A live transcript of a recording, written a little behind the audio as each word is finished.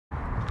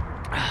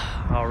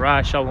All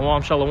right,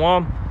 shalom,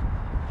 shalom.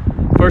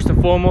 First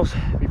and foremost,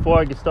 before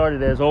I get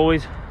started, as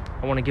always,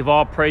 I want to give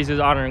all praises,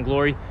 honor, and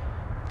glory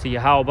to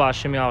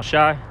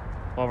Yahawashi,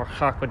 or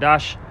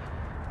Chakbadash,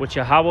 with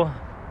Yahweh.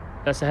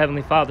 That's the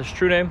Heavenly Father's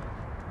true name.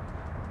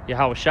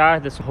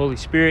 Yahawashi, that's the Holy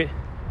Spirit.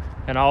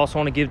 And I also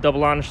want to give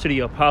double honors to the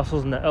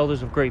apostles and the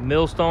elders of Great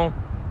Millstone,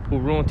 who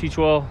rule and teach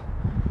well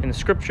in the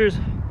scriptures.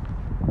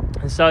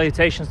 And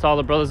salutations to all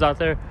the brothers out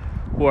there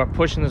who are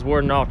pushing this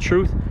word in all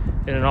truth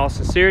and in all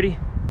sincerity.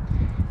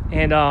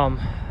 And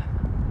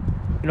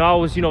I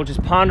was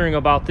just pondering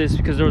about this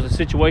because there was a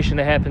situation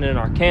that happened in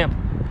our camp.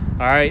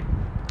 All right,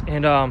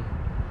 and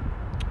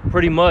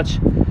pretty much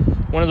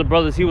one of the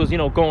brothers, he was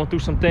going through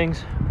some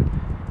things,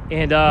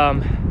 and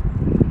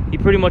he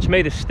pretty much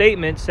made a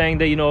statement saying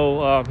that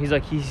he's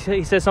like,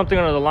 he said something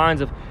under the lines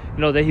of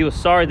that he was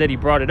sorry that he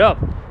brought it up.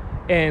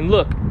 And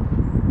look,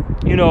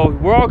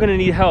 we're all gonna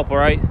need help, all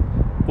right,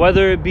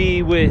 whether it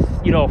be with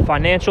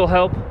financial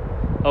help,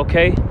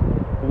 okay,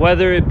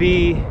 whether it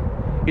be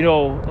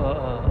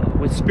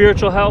with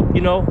spiritual help.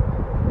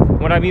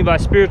 What I mean by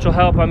spiritual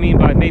help, I mean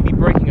by maybe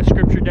breaking a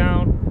scripture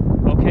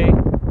down, okay?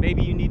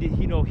 Maybe you need to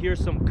hear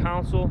some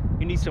counsel,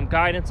 you need some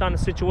guidance on the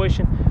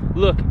situation.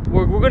 Look,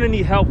 we're going to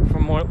need help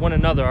from one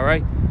another, all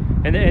right?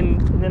 And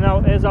then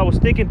as I was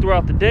thinking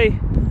throughout the day,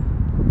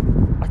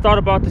 I thought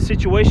about the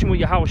situation with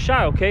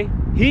Yahawashi, okay?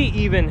 He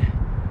even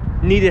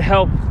needed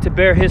help to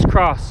bear his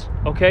cross,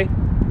 okay?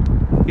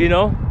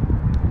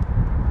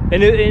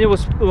 And it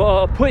was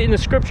put in the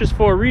scriptures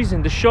for a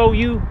reason, to show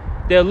you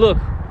that, look,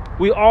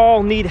 we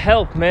all need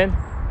help, man.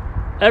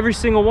 Every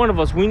single one of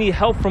us, we need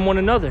help from one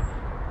another.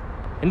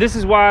 And this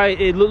is why,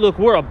 look,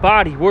 we're a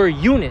body, we're a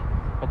unit,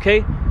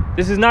 okay?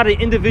 This is not an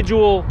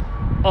individual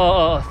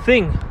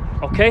thing,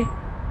 okay?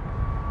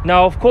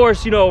 Now, of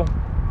course, we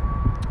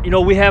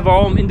have our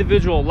own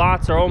individual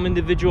lots, our own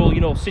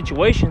individual,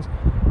 situations.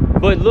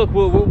 But look,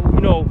 we're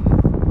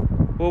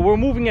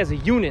moving as a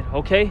unit,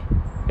 okay?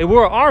 And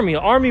we're an army. An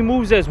army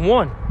moves as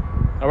one,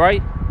 all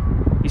right?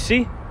 You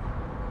see?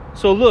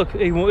 So look,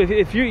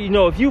 if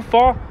you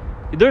fall,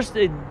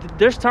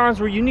 there's times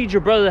where you need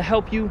your brother to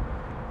help you.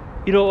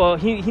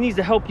 He needs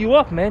to help you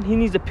up, man. He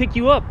needs to pick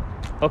you up,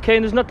 okay?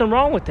 And there's nothing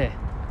wrong with that,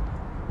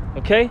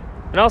 okay?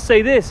 And I'll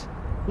say this,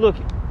 look,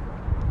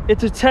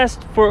 it's a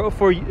test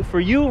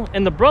for you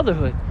and the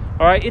brotherhood,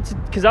 all right? It's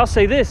because I'll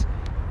say this,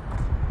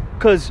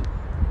 because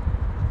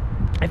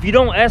if you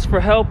don't ask for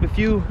help, if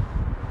you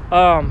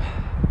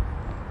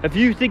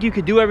think you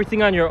could do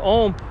everything on your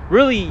own,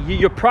 really,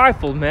 you're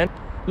prideful, man.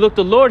 Look,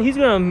 the Lord, he's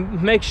going to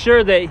make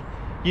sure that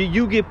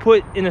you get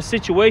put in a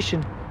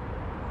situation,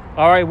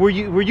 all right, where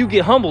you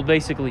get humbled,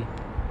 basically,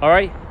 all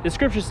right? The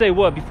scriptures say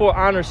what? Before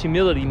honor is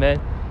humility,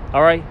 man,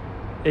 all right?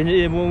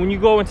 And when you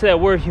go into that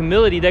word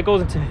humility, that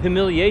goes into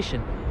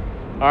humiliation,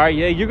 all right?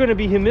 Yeah, you're going to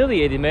be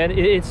humiliated, man,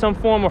 in some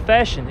form or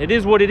fashion. It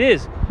is what it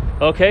is,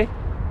 okay?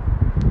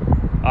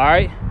 All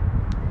right?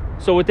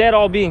 So with that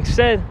all being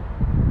said,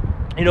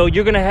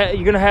 you're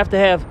gonna have to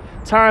have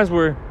times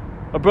where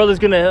a brother's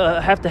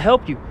gonna have to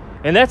help you,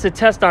 and that's a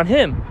test on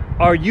him.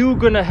 Are you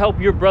gonna help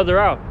your brother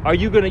out? Are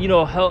you gonna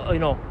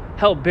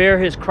help bear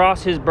his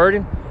cross, his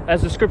burden,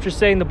 as the scriptures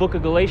say in the book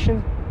of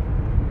Galatians?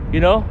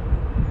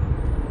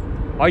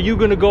 Are you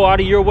gonna go out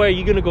of your way? Are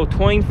you gonna go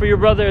twain for your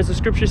brother, as the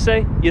scriptures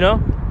say?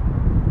 All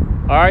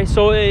right.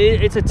 So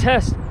it's a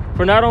test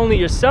for not only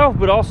yourself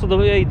but also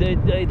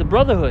the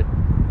brotherhood.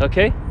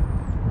 Okay.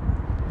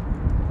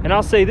 And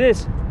I'll say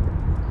this.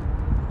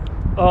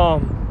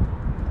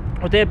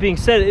 With that being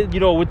said,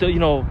 with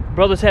the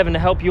brothers having to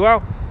help you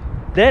out,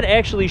 that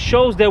actually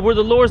shows that we're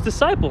the Lord's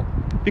disciple,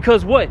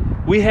 because what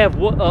we have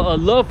a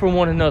love for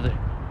one another.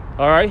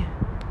 All right,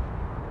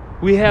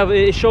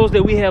 it shows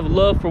that we have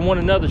love for one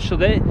another. So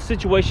that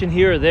situation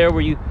here or there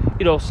where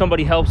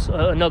somebody helps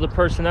another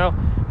person out,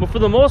 but for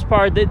the most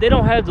part they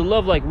don't have the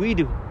love like we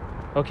do.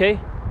 Okay,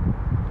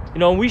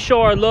 and we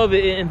show our love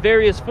in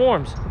various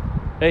forms.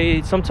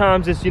 Hey,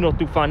 sometimes it's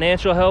through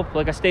financial help,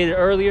 like I stated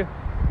earlier.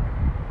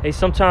 Hey,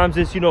 sometimes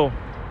it's you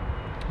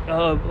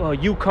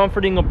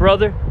comforting a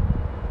brother.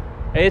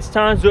 Hey, it's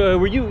times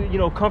where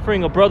you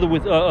comforting a brother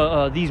with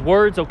these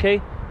words,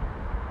 okay?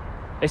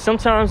 Hey,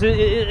 sometimes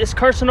it's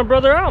cursing a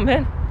brother out,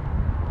 man.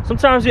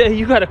 Sometimes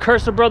you gotta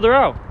curse a brother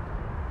out.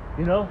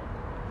 You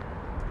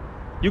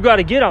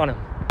gotta get on him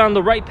on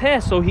the right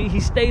path, so he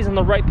stays on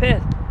the right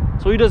path,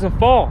 so he doesn't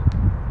fall.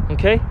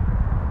 Okay.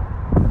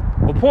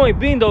 Well, point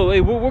being though,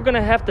 hey, we're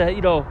gonna have to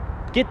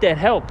get that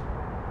help.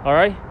 All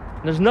right.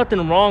 There's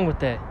nothing wrong with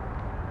that.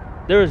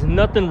 There is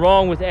nothing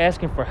wrong with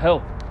asking for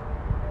help.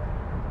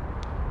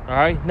 All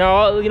right.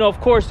 Now, of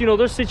course,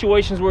 there's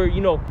situations where,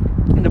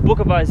 in the book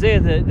of Isaiah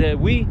that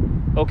we,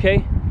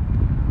 okay,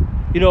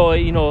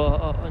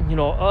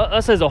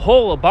 us as a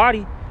whole, a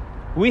body,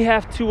 we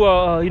have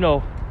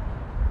to,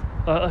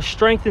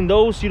 strengthen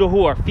those,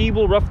 who are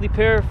feeble, roughly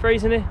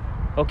paraphrasing it.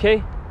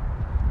 Okay.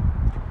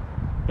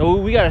 No,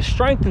 we got to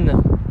strengthen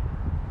them.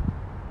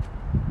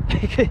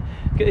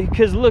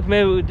 Because look,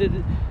 man,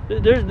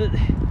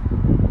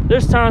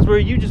 there's times where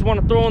you just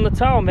want to throw in the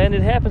towel, man.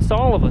 It happens to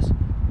all of us,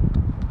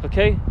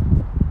 okay?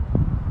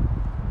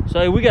 So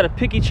hey, we got to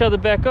pick each other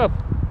back up.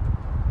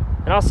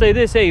 And I'll say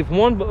this, hey, if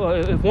one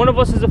of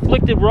us is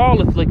afflicted, we're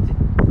all afflicted.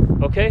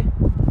 Okay?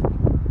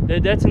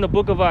 That's in the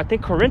book of, I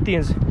think,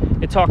 Corinthians.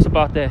 It talks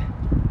about that.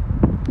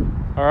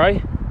 All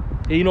right?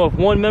 You know, if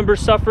one member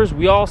suffers,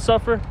 we all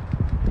suffer.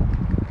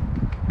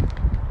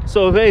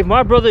 So hey, if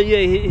my brother, yeah,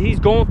 he's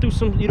going through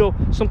some, you know,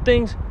 some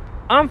things,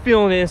 I'm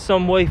feeling it in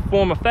some way,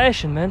 form, or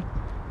fashion, man.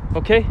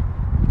 Okay?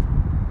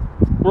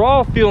 We're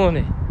all feeling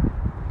it.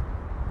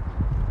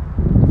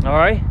 All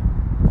right?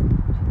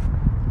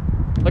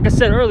 Like I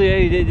said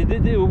earlier,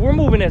 hey, we're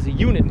moving as a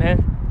unit,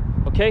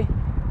 man. Okay?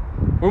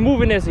 We're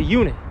moving as a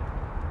unit.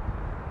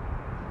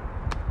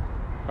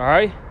 All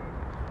right?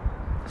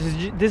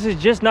 This is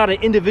just not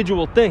an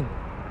individual thing.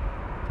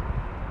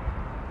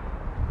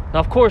 Now,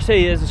 of course,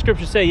 hey, as the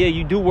scriptures say, yeah,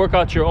 you do work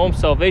out your own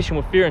salvation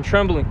with fear and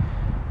trembling.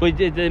 But,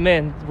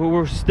 man,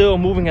 we're still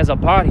moving as a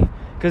body.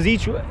 Because you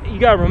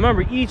got to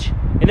remember, each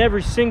and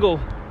every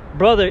single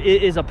brother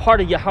is a part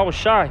of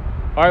Yahawashi.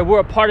 All right, we're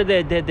a part of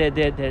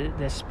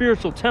that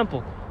spiritual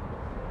temple.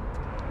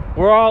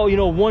 We're all, you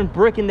know, one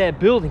brick in that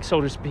building,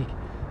 so to speak.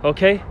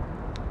 Okay?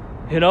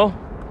 You know?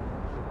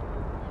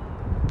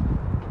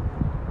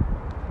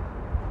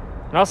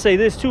 And I'll say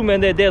this too,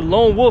 man, that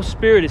lone wolf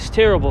spirit is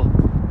terrible.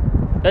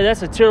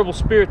 That's a terrible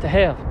spirit to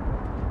have.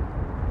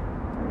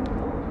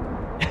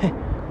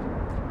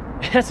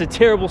 That's a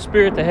terrible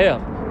spirit to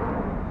have.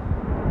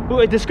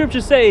 The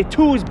scriptures say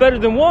 2 is better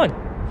than 1.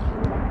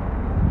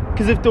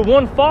 Because if the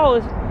one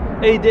falleth,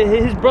 hey,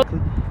 his brother.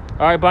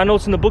 All right, but I know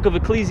it's in the book of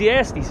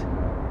Ecclesiastes.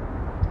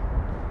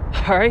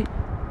 All right?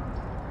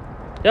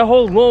 That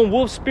whole lone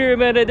wolf spirit,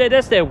 man,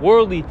 that's that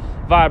worldly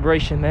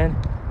vibration, man.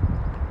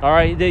 All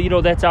right? You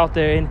know, that's out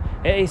there. And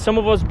hey, some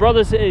of us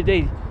brothers,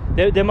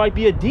 there might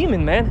be a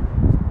demon,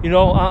 man, you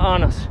know,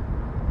 on us.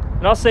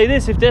 And I'll say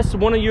this, if that's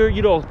one of your,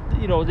 you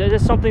know,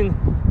 there's something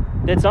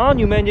that's on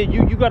you, man,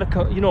 you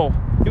gotta, you know,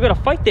 you gotta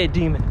fight that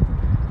demon.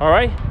 All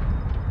right?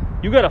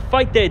 You gotta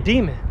fight that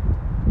demon.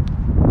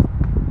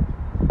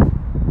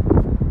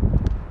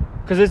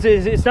 Because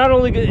it's not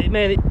only good,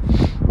 man,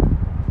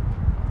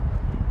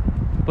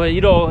 but,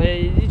 you know,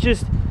 it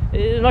just,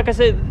 like I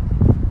said,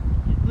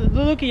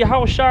 look at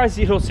Yahawashi's,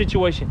 you know,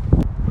 situation.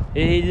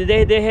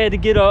 They had to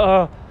get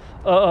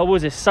what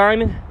was it,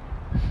 Simon?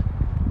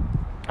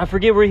 I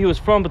forget where he was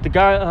from, but the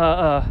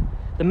guy,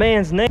 the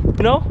man's name,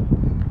 you know?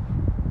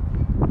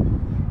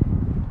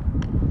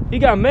 He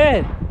got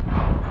mad.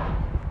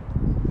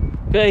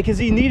 Okay, because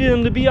he needed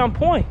him to be on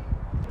point.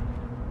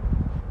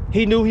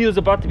 He knew he was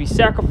about to be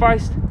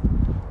sacrificed.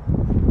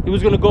 He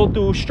was going to go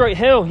through straight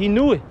hell. He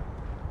knew it.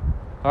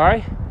 All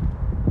right?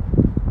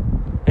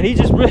 And he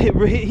just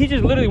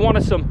literally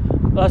wanted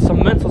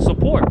some mental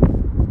support.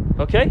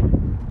 Okay?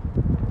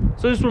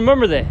 So just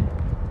remember that.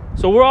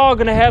 So we're all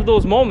going to have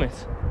those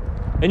moments.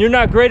 And you're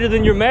not greater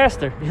than your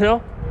master, you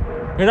know?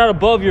 You're not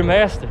above your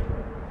master.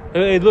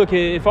 Hey, look,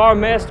 if our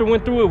master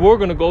went through it, we're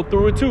going to go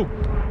through it too.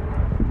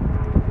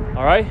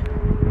 All right?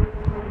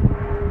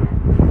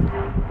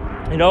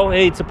 You know,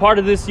 hey, it's a part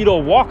of this, you know,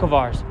 walk of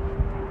ours.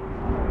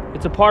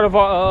 It's a part of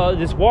our,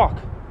 this walk.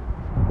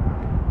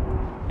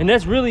 And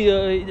that's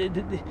really,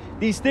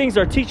 these things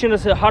are teaching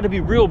us how to be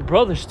real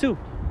brothers too.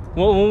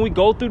 When we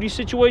go through these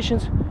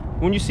situations,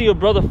 when you see a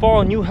brother fall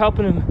and you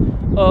helping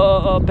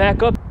him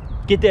back up,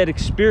 get that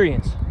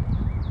experience.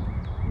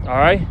 All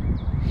right?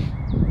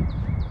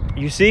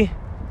 You see?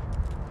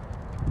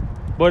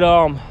 But,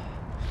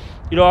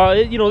 you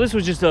know, this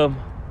was just a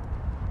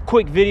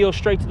quick video,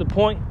 straight to the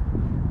point.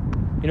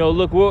 You know,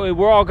 look,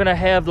 we're all going to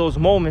have those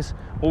moments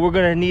where we're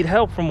going to need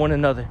help from one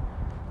another.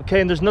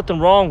 Okay? And there's nothing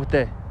wrong with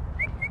that.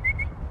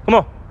 Come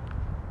on.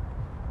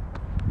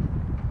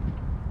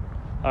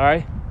 All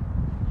right?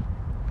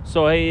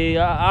 So, hey,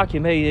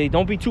 Akim, hey,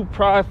 don't be too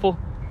prideful.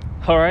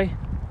 All right?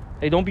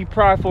 Hey, don't be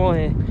prideful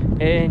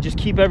and just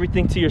keep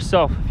everything to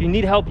yourself. If you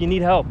need help, you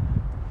need help.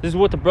 This is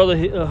what the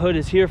brotherhood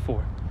is here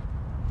for.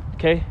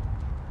 Okay?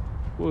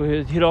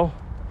 You know?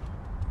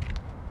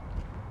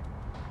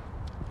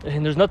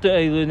 And there's nothing,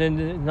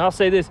 and I'll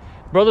say this,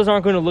 brothers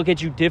aren't going to look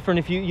at you different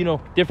if you know,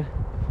 different.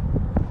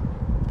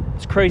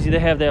 It's crazy to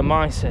have that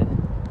mindset.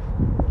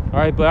 All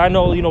right, but I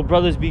know, you know,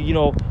 brothers be, you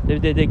know,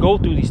 they go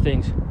through these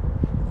things.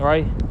 All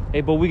right?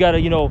 Hey, but we got to,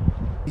 you know,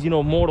 these, you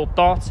know, mortal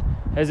thoughts,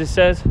 as it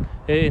says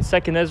in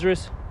 2nd Ezra.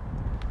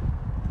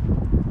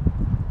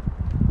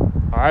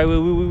 All right,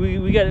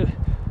 we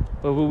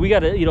got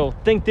to, you know,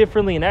 think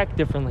differently and act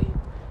differently.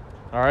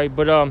 All right,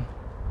 but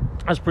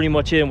that's pretty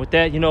much it. And with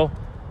that, you know,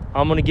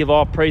 I'm going to give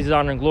all praises,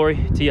 honor, and glory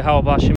to Yahawashi.